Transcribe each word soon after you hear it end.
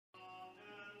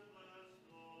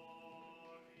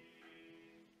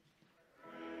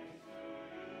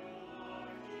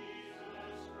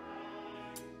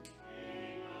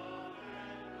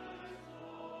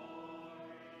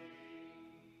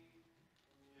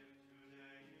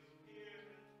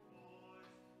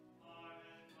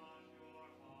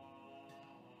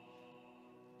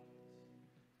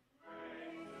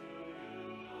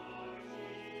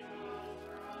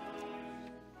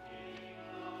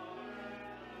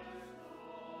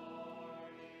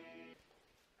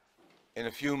In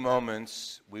a few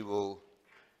moments, we will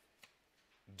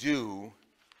do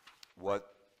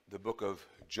what the book of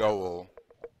Joel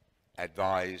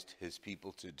advised his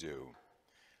people to do.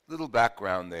 Little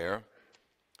background there.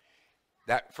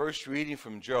 That first reading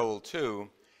from Joel 2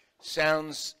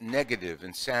 sounds negative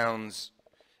and sounds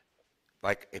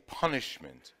like a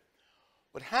punishment.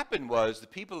 What happened was the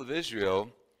people of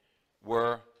Israel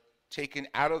were taken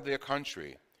out of their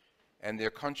country, and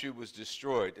their country was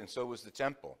destroyed, and so was the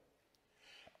temple.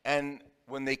 And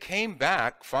when they came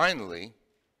back, finally,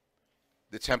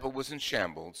 the temple was in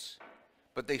shambles,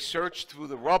 but they searched through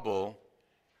the rubble,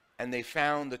 and they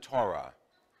found the Torah.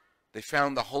 They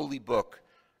found the holy book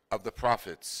of the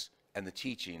prophets and the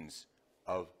teachings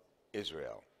of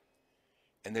Israel.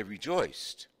 And they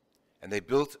rejoiced, and they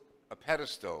built a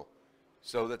pedestal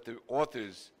so that the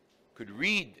authors could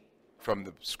read from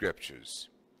the scriptures.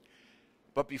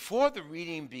 But before the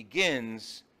reading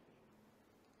begins,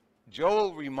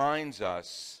 Joel reminds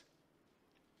us,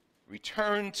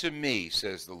 "Return to me,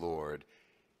 says the Lord,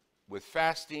 with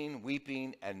fasting,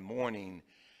 weeping, and mourning,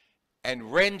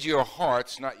 and rend your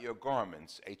hearts, not your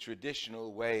garments." A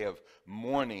traditional way of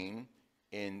mourning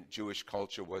in Jewish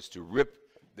culture was to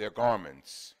rip their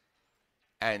garments.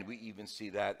 And we even see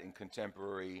that in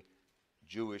contemporary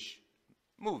Jewish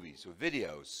movies or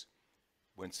videos.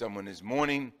 When someone is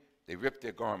mourning, they rip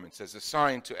their garments as a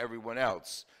sign to everyone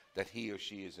else that he or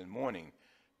she is in mourning.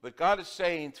 But God is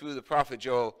saying through the prophet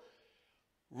Joel,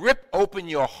 rip open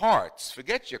your hearts.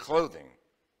 Forget your clothing.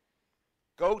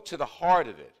 Go to the heart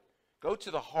of it. Go to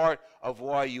the heart of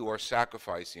why you are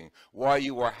sacrificing, why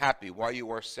you are happy, why you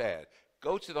are sad.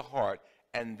 Go to the heart,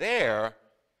 and there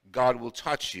God will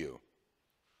touch you.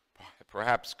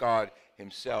 Perhaps God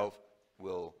himself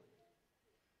will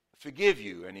forgive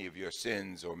you any of your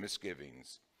sins or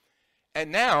misgivings.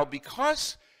 And now,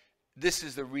 because this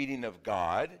is the reading of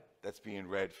God that's being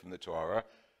read from the Torah,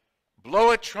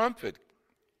 blow a trumpet.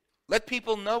 Let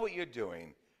people know what you're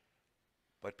doing,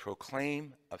 but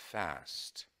proclaim a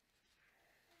fast.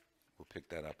 We'll pick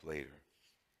that up later.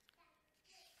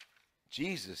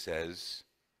 Jesus says,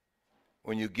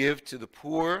 when you give to the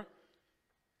poor,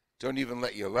 don't even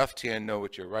let your left hand know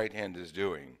what your right hand is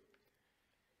doing.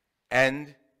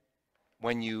 And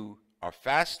when you are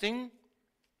fasting,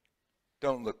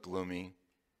 don't look gloomy.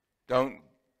 Don't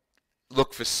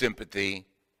look for sympathy.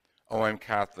 Oh, I'm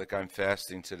Catholic, I'm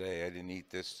fasting today, I didn't eat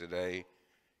this today.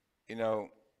 You know,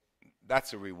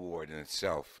 that's a reward in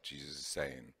itself, Jesus is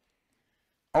saying.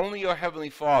 Only your Heavenly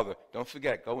Father, don't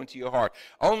forget, go into your heart.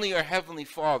 Only your Heavenly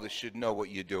Father should know what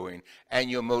you're doing and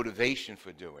your motivation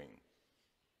for doing.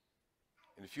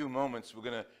 In a few moments, we're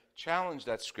going to challenge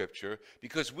that scripture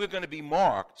because we're going to be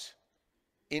marked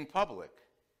in public.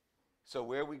 So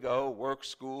where we go, work,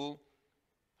 school,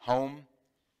 home,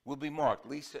 we'll be marked.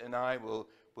 Lisa and I will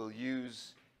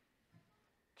use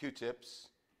Q-tips,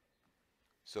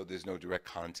 so there's no direct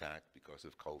contact because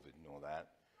of COVID and all that.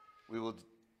 We will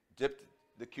dip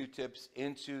the Q-tips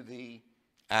into the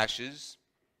ashes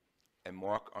and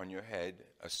mark on your head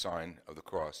a sign of the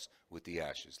cross with the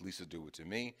ashes. Lisa do it to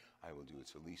me, I will do it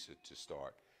to Lisa to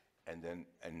start, and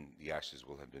the ashes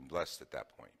will have been blessed at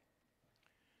that point.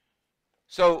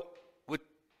 So we're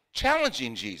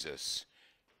challenging Jesus.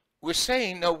 We're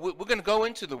saying, no, we're going to go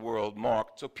into the world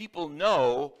marked so people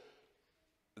know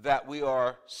that we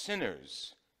are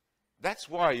sinners. That's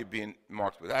why you're being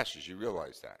marked with ashes, you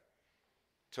realize that.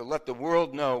 To let the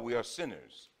world know we are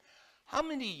sinners. How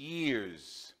many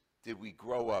years did we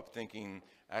grow up thinking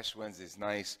Ash Wednesday is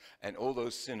nice and all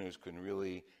those sinners can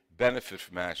really benefit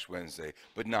from Ash Wednesday,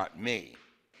 but not me?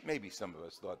 Maybe some of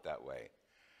us thought that way.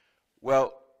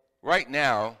 Well, right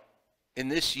now, in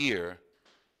this year,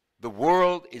 the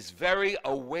world is very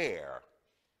aware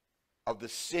of the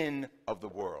sin of the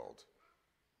world.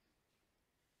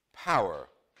 Power,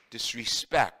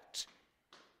 disrespect,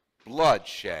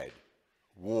 bloodshed,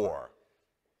 war.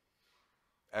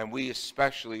 And we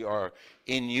especially are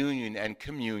in union and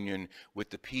communion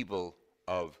with the people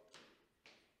of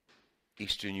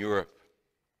Eastern Europe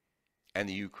and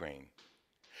the Ukraine.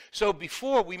 So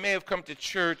before, we may have come to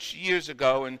church years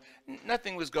ago and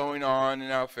nothing was going on in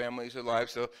our families or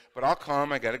lives, but I'll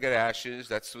come, I got to get ashes,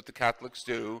 that's what the Catholics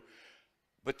do.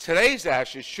 But today's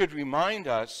ashes should remind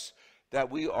us that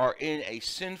we are in a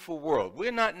sinful world.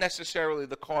 We're not necessarily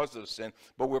the cause of sin,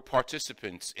 but we're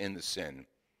participants in the sin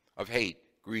of hate,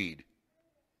 greed,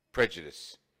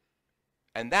 prejudice.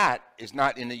 And that is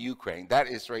not in the Ukraine. That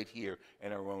is right here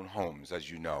in our own homes, as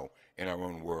you know, in our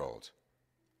own world.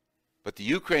 But the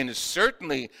Ukraine is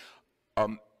certainly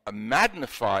a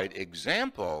magnified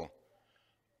example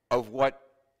of what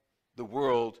the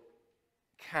world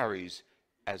carries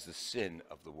as the sin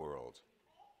of the world.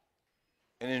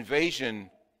 An invasion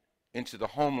into the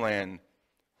homeland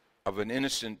of an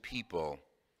innocent people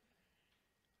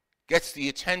gets the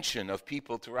attention of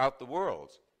people throughout the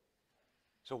world.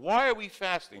 So why are we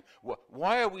fasting?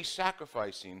 Why are we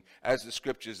sacrificing, as the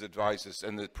scriptures advise us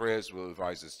and the prayers will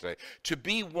advise us today? To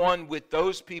be one with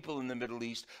those people in the Middle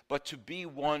East, but to be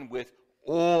one with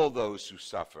all those who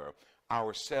suffer,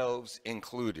 ourselves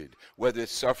included, whether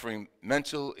it's suffering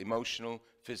mental, emotional,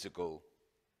 physical,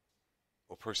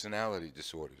 or personality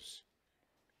disorders.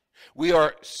 We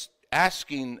are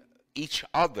asking each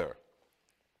other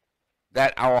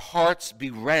that our hearts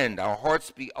be rend, our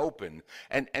hearts be open.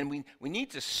 And we need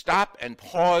to stop and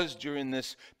pause during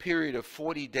this period of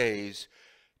 40 days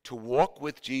to walk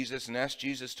with Jesus and ask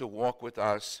Jesus to walk with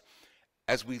us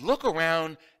as we look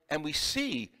around and we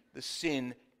see the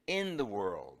sin in the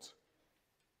world.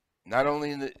 Not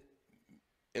only in the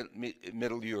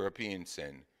Middle European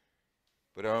sin,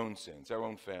 but our own sins, our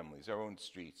own families, our own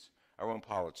streets, our own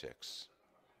politics,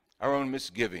 our own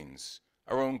misgivings,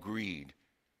 our own greed,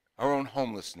 our own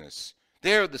homelessness.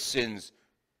 They're the sins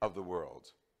of the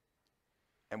world,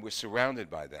 and we're surrounded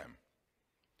by them.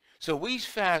 So we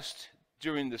fast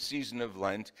during the season of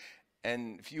Lent,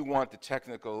 and if you want the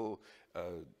technical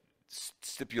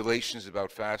stipulations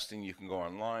about fasting, you can go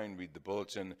online, read the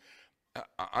bulletin.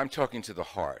 I'm talking to the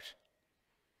heart.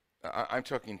 I'm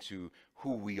talking to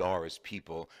who we are as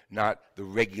people, not the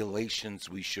regulations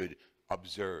we should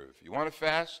observe. You want to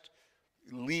fast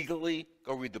legally?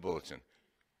 Go read the bulletin.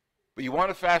 But you want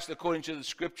to fast according to the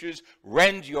scriptures?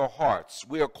 Rend your hearts.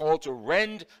 We are called to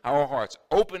rend our hearts,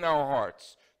 open our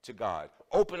hearts to God,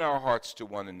 open our hearts to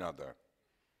one another.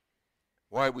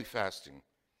 Why are we fasting?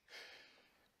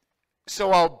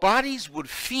 So our bodies would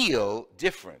feel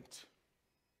different.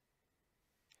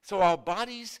 So our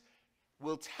bodies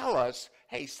will tell us,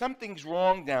 hey, something's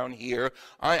wrong down here.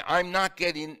 I'm not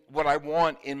getting what I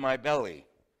want in my belly.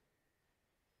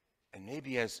 And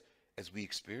maybe as we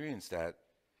experience that,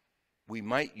 we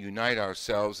might unite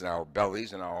ourselves and our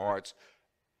bellies and our hearts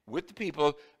with the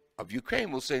people of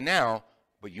Ukraine. We'll say now,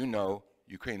 but you know,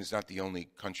 Ukraine is not the only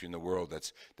country in the world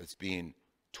that's being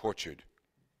tortured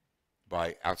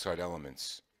by outside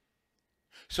elements.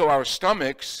 So our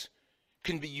stomachs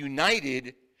can be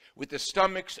united with the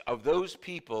stomachs of those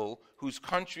people whose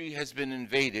country has been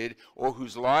invaded or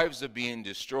whose lives are being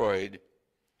destroyed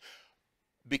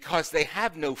because they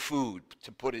have no food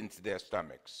to put into their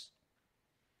stomachs.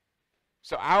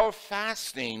 So our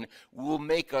fasting will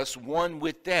make us one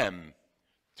with them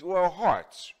through our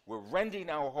hearts. We're rending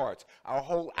our hearts. Our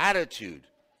whole attitude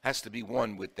has to be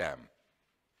one with them.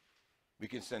 We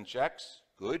can send checks,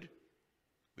 good.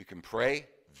 We can pray,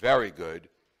 very good.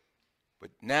 But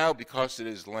now, because it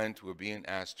is Lent, we're being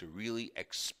asked to really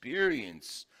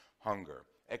experience hunger,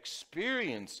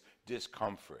 experience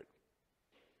discomfort.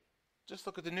 Just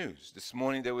look at the news. This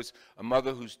morning there was a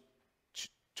mother whose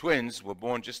twins were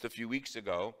born just a few weeks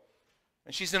ago,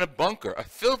 and she's in a bunker, a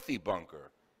filthy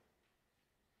bunker,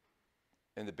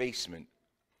 in the basement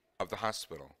of the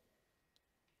hospital.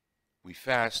 We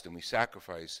fast and we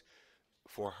sacrifice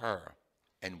for her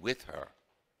and with her.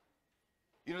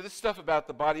 You know, this stuff about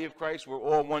the body of Christ, we're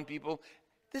all one people,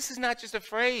 this is not just a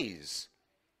phrase.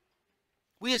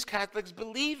 We as Catholics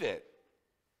believe it.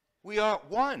 We are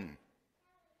one.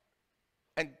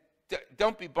 And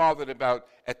don't be bothered about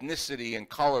ethnicity and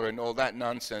color and all that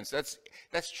nonsense.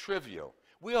 That's trivial.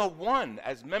 We are one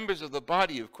as members of the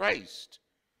body of Christ.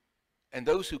 And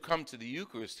those who come to the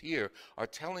Eucharist here are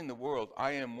telling the world,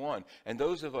 I am one. And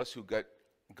those of us who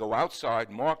go outside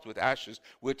marked with ashes,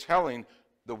 we're telling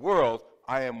the world,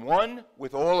 I am one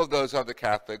with all of those other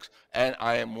Catholics, and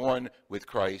I am one with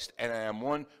Christ, and I am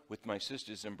one with my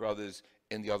sisters and brothers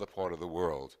in the other part of the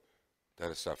world that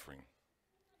are suffering.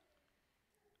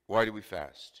 Why do we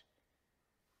fast?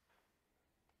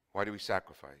 Why do we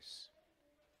sacrifice?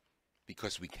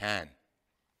 Because we can.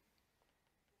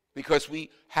 Because we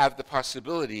have the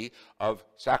possibility of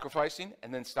sacrificing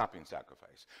and then stopping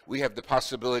sacrifice. We have the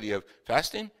possibility of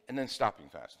fasting and then stopping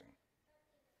fasting.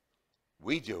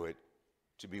 We do it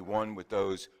to be one with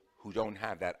those who don't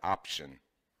have that option,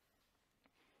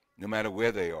 no matter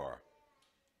where they are,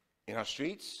 in our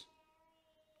streets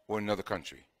or in another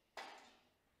country.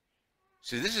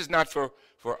 See, this is not for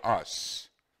us.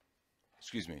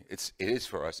 Excuse me, it is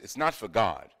for us. It's not for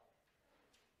God.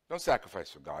 Don't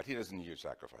sacrifice for God. He doesn't need your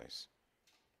sacrifice.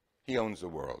 He owns the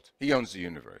world. He owns the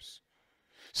universe.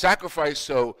 Sacrifice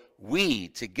so we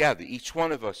together, each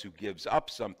one of us who gives up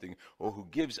something or who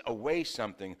gives away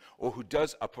something or who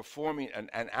does a performing an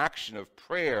action of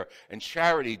prayer and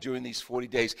charity during these 40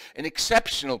 days, an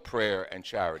exceptional prayer and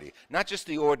charity, not just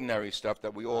the ordinary stuff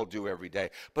that we all do every day,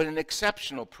 but an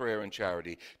exceptional prayer and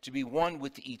charity, to be one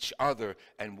with each other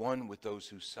and one with those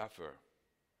who suffer.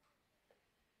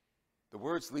 The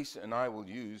words Lisa and I will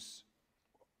use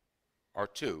are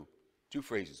two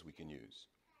phrases we can use.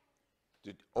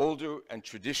 The older and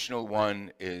traditional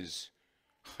one is,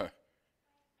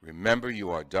 remember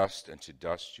you are dust, and to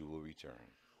dust you will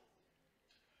return.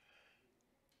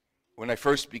 When I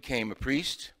first became a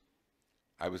priest,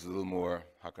 I was a little more,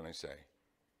 how can I say,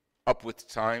 up with the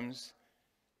times.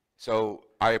 So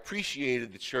I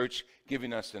appreciated the church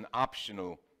giving us an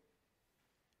optional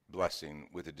blessing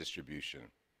with a distribution.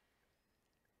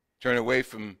 Turn away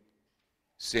from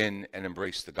sin and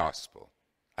embrace the gospel.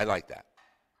 I like that.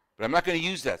 But I'm not going to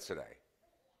use that today.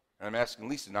 And I'm asking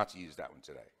Lisa not to use that one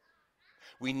today.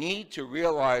 We need to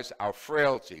realize our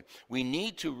frailty. We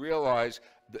need to realize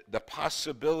the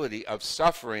possibility of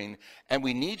suffering. And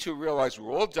we need to realize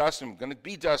we're all dust and we're going to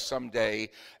be dust someday.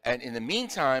 And in the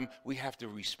meantime, we have to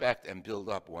respect and build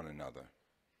up one another.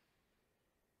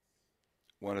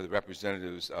 One of the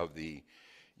representatives of the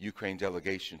Ukraine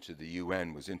delegation to the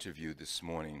UN was interviewed this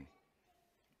morning.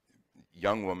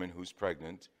 Young woman who's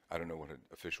pregnant. I don't know what her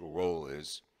official role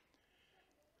is.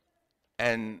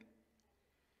 And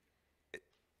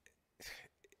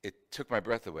it took my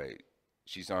breath away.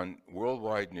 She's on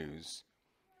worldwide news,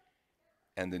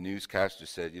 and the newscaster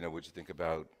said, what'd you think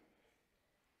about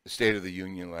the State of the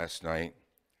Union last night?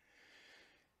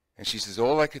 And she says,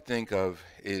 all I could think of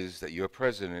is that your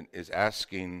president is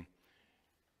asking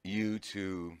you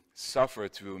to suffer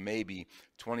through maybe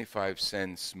 25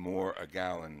 cents more a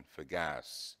gallon for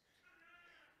gas.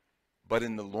 But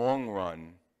in the long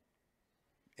run,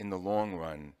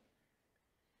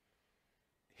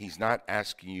 he's not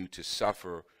asking you to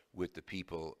suffer with the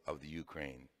people of the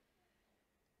Ukraine.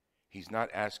 He's not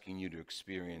asking you to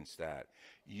experience that.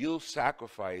 You'll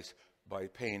sacrifice by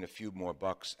paying a few more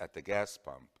bucks at the gas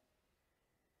pump.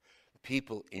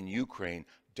 People in Ukraine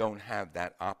don't have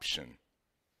that option.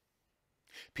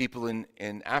 People in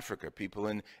Africa, people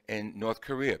in North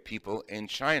Korea, people in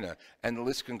China, and the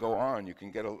list can go on. You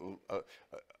can get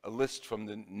a list from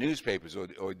the newspapers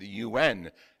or the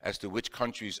UN as to which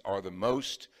countries are the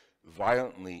most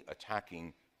violently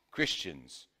attacking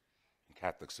Christians. And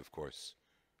Catholics, of course,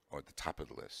 are at the top of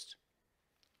the list.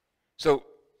 So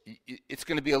it's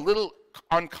going to be a little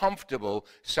uncomfortable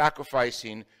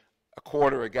sacrificing a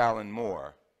quarter a gallon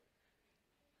more.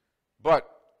 But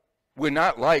we're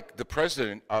not like the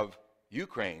president of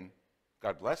Ukraine,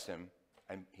 God bless him,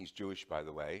 and he's Jewish, by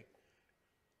the way,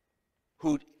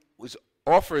 who was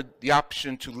offered the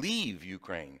option to leave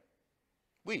Ukraine.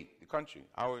 We, the country,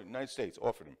 our United States,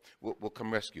 offered him. We'll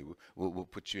come rescue you. We'll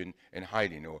put you in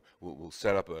hiding, or we'll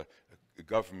set up a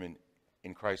government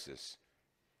in crisis.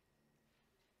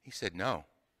 He said no.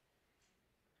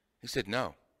 He said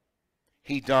no.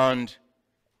 He donned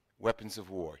weapons of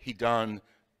war. He donned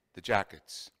the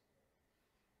jackets.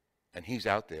 And he's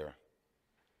out there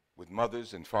with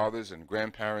mothers and fathers and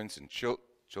grandparents and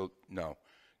no,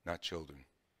 not children,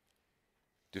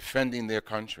 defending their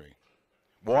country.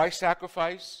 Why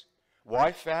sacrifice?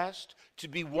 Why fast? To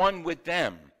be one with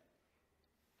them.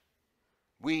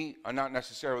 We are not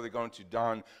necessarily going to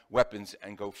don weapons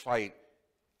and go fight,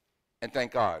 and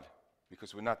thank God,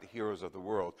 because we're not the heroes of the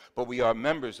world, but we are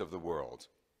members of the world.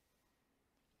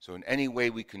 So in any way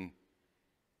we can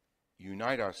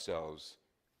unite ourselves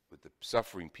with the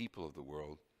suffering people of the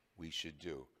world, we should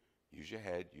do. Use your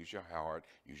head, use your heart,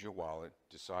 use your wallet,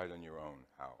 decide on your own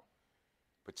how.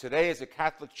 But today, as a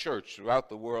Catholic Church throughout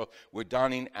the world, we're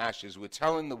donning ashes. We're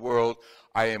telling the world,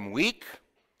 I am weak,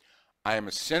 I am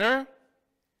a sinner,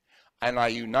 and I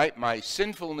unite my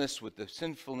sinfulness with the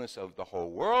sinfulness of the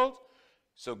whole world,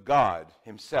 so God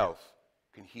himself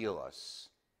can heal us.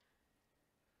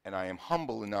 And I am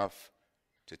humble enough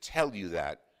to tell you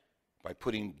that by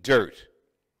putting dirt,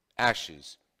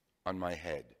 ashes, on my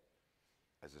head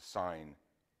as a sign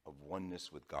of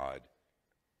oneness with God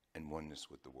and oneness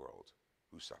with the world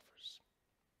who suffers.